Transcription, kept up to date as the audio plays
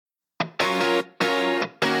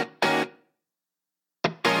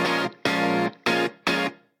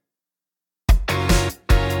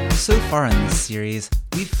So far in this series,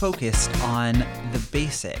 we've focused on the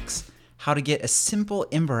basics, how to get a simple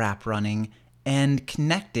Ember app running and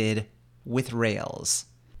connected with Rails.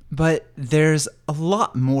 But there's a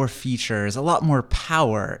lot more features, a lot more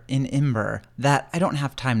power in Ember that I don't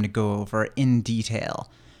have time to go over in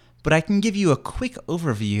detail. But I can give you a quick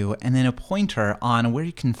overview and then a pointer on where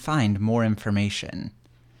you can find more information.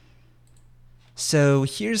 So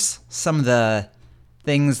here's some of the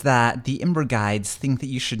things that the Ember guides think that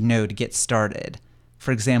you should know to get started.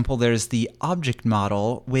 For example, there's the object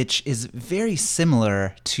model, which is very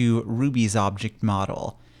similar to Ruby's object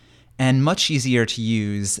model and much easier to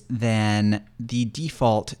use than the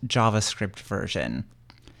default JavaScript version.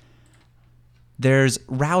 There's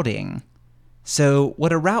routing. So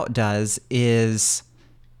what a route does is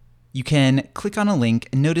you can click on a link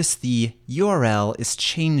and notice the URL is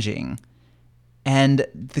changing. And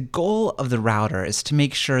the goal of the router is to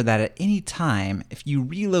make sure that at any time, if you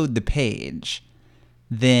reload the page,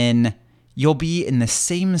 then you'll be in the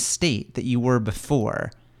same state that you were before.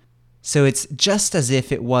 So it's just as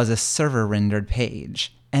if it was a server-rendered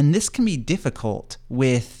page. And this can be difficult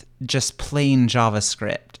with just plain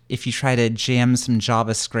JavaScript if you try to jam some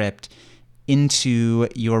JavaScript into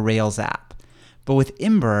your Rails app. But with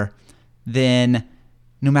Ember, then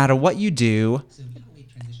no matter what you do,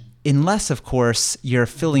 unless, of course, you're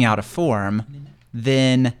filling out a form,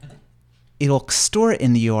 then it'll store it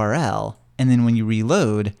in the URL, and then when you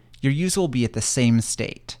reload, your user will be at the same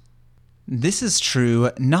state. This is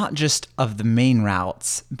true not just of the main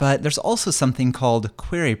routes, but there's also something called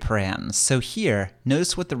query params. So here,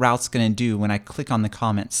 notice what the route's going to do when I click on the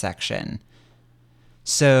comment section.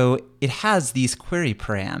 So it has these query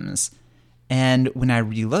params, and when I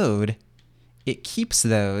reload, it keeps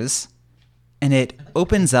those, and it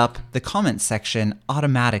opens up the comment section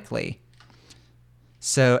automatically.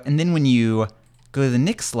 So, and then when you go to the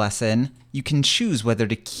next lesson, you can choose whether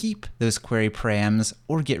to keep those query params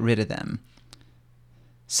or get rid of them.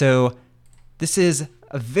 So this is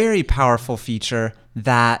a very powerful feature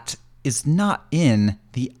that is not in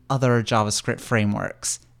the other JavaScript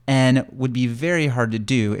frameworks and would be very hard to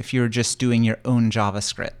do if you're just doing your own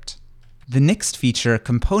JavaScript. The next feature,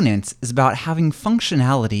 components, is about having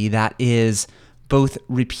functionality that is both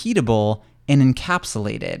repeatable and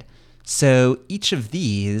encapsulated. So each of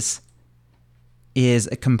these is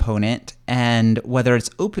a component, and whether it's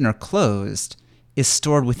open or closed is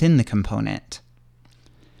stored within the component.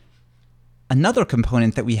 Another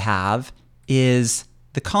component that we have is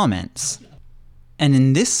the comments. And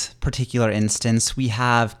in this particular instance, we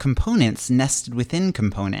have components nested within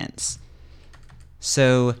components.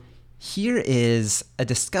 So here is a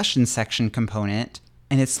discussion section component,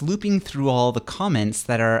 and it's looping through all the comments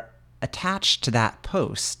that are attached to that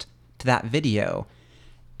post, to that video,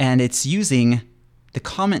 and it's using the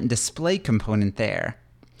comment display component there.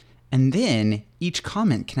 And then each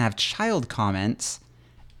comment can have child comments,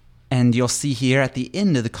 and you'll see here at the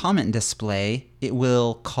end of the comment display, it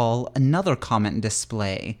will call another comment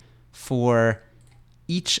display for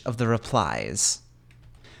each of the replies.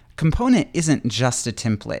 Component isn't just a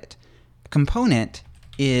template. A component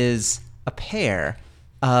is a pair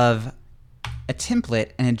of a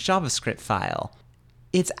template and a JavaScript file.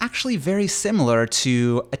 It's actually very similar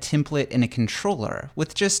to a template in a controller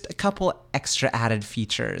with just a couple extra added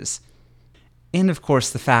features. And of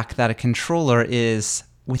course, the fact that a controller is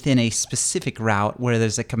within a specific route where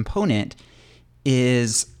there's a component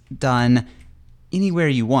is done anywhere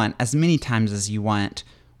you want, as many times as you want,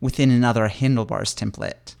 within another handlebars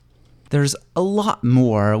template. There's a lot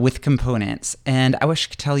more with components, and I wish I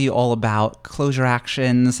could tell you all about closure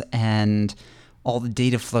actions and all the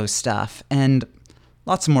data flow stuff, and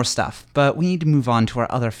lots more stuff, but we need to move on to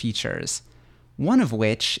our other features. One of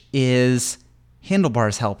which is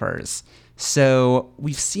handlebars helpers. So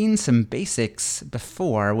we've seen some basics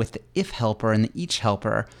before with the if helper and the each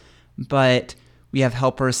helper, but we have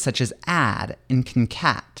helpers such as add and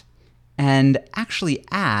concat. And actually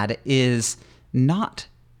add is not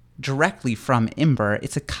directly from Ember,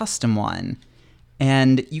 it's a custom one.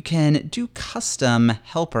 And you can do custom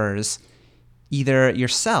helpers either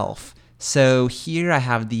yourself. So here I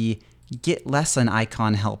have the get lesson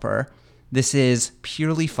icon helper. This is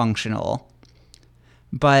purely functional.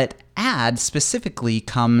 But add specifically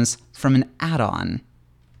comes from an add-on.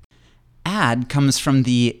 Add comes from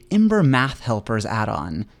the Ember Math Helpers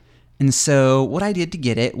add-on. And so what I did to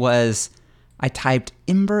get it was I typed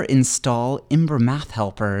Ember install Ember Math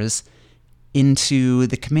Helpers into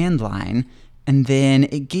the command line, and then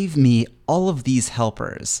it gave me all of these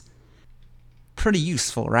helpers. Pretty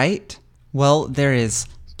useful, right? Well, there is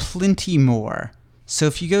plenty more. So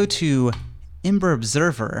if you go to Ember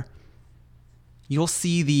Observer, you'll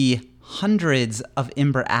see the hundreds of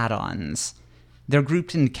Ember add-ons. They're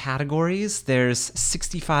grouped into categories. There's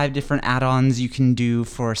 65 different add-ons you can do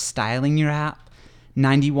for styling your app,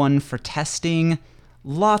 91 for testing,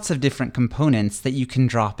 lots of different components that you can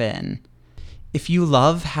drop in. If you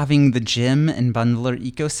love having the gem and bundler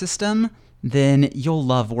ecosystem, then you'll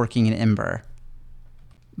love working in Ember.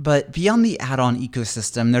 But beyond the add-on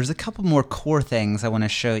ecosystem, there's a couple more core things I want to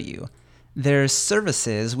show you. There's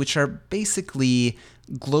services, which are basically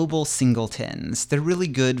global singletons. They're really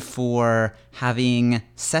good for having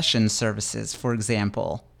session services, for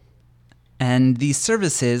example. And these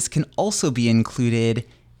services can also be included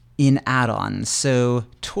in add-ons. So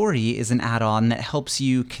Tori is an add-on that helps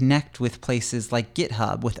you connect with places like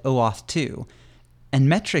GitHub with OAuth 2. And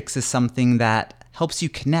Metrics is something that helps you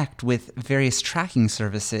connect with various tracking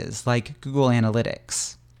services like Google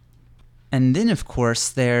Analytics. And then, of course,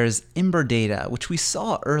 there's Ember Data, which we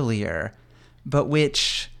saw earlier, but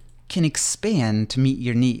which can expand to meet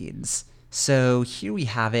your needs. So here we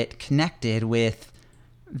have it connected with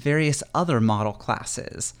various other model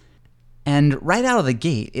classes. And right out of the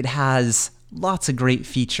gate, it has lots of great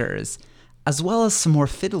features, as well as some more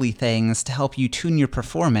fiddly things to help you tune your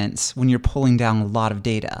performance when you're pulling down a lot of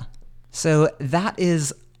data. So that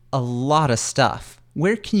is a lot of stuff.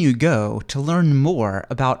 Where can you go to learn more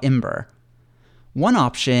about Ember? One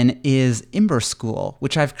option is Ember School,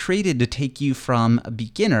 which I've created to take you from a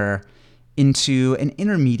beginner into an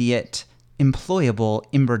intermediate, employable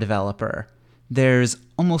Ember developer. There's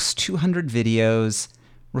almost 200 videos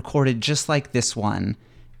recorded just like this one,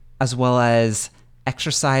 as well as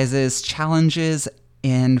exercises, challenges,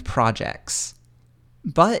 and projects.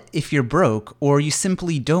 But if you're broke or you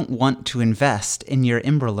simply don't want to invest in your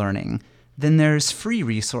Ember learning, then there's free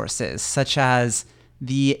resources such as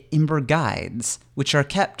the Ember Guides, which are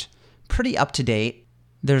kept pretty up to date.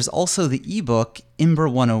 There's also the ebook Ember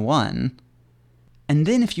 101. And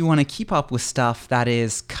then if you want to keep up with stuff that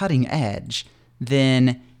is cutting edge,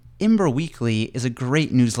 then Ember Weekly is a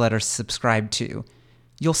great newsletter to subscribe to.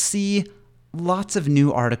 You'll see lots of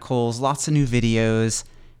new articles, lots of new videos,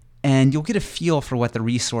 and you'll get a feel for what the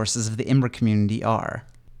resources of the Ember community are.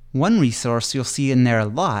 One resource you'll see in there a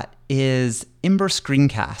lot is Ember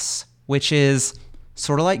Screencasts, which is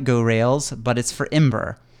sort of like GoRails, but it's for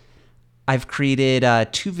Ember. I've created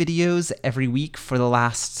 2 videos every week for the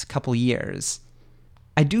last couple years.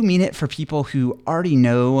 I do mean it for people who already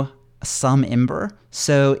know some Ember,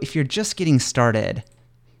 so if you're just getting started,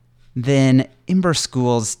 then Ember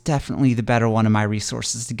School is definitely the better one of my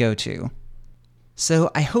resources to go to. So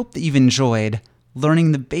I hope that you've enjoyed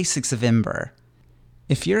learning the basics of Ember.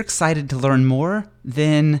 If you're excited to learn more,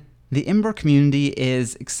 then the Ember community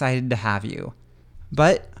is excited to have you.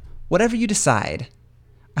 But whatever you decide,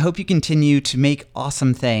 I hope you continue to make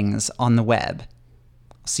awesome things on the web.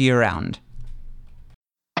 See you around.